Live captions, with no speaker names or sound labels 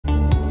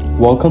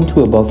Welcome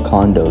to Above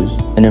Condos,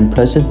 an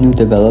impressive new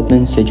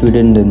development situated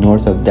in the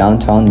north of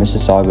downtown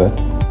Mississauga.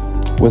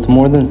 With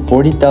more than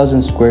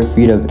 40,000 square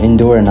feet of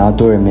indoor and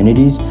outdoor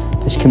amenities,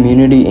 this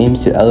community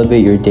aims to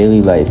elevate your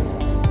daily life.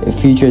 It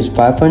features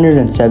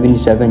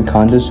 577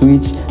 condo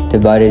suites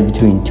divided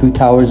between two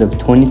towers of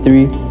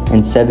 23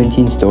 and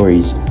 17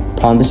 stories,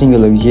 promising a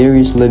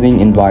luxurious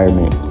living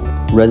environment.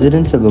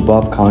 Residents of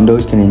Above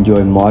Condos can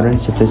enjoy modern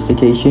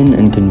sophistication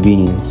and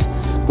convenience,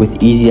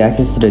 with easy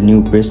access to the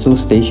new Bristol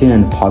Station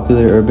and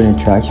popular urban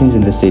attractions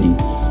in the city.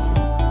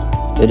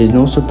 It is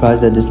no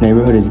surprise that this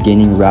neighborhood is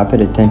gaining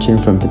rapid attention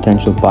from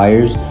potential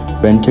buyers,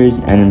 renters,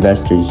 and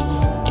investors.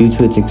 Due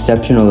to its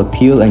exceptional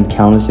appeal and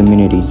countless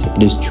amenities,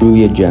 it is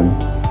truly a gem.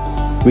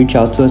 Reach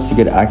out to us to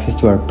get access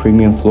to our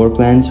premium floor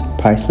plans,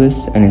 price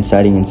lists, and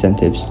exciting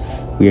incentives.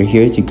 We are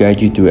here to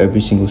guide you through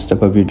every single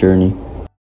step of your journey.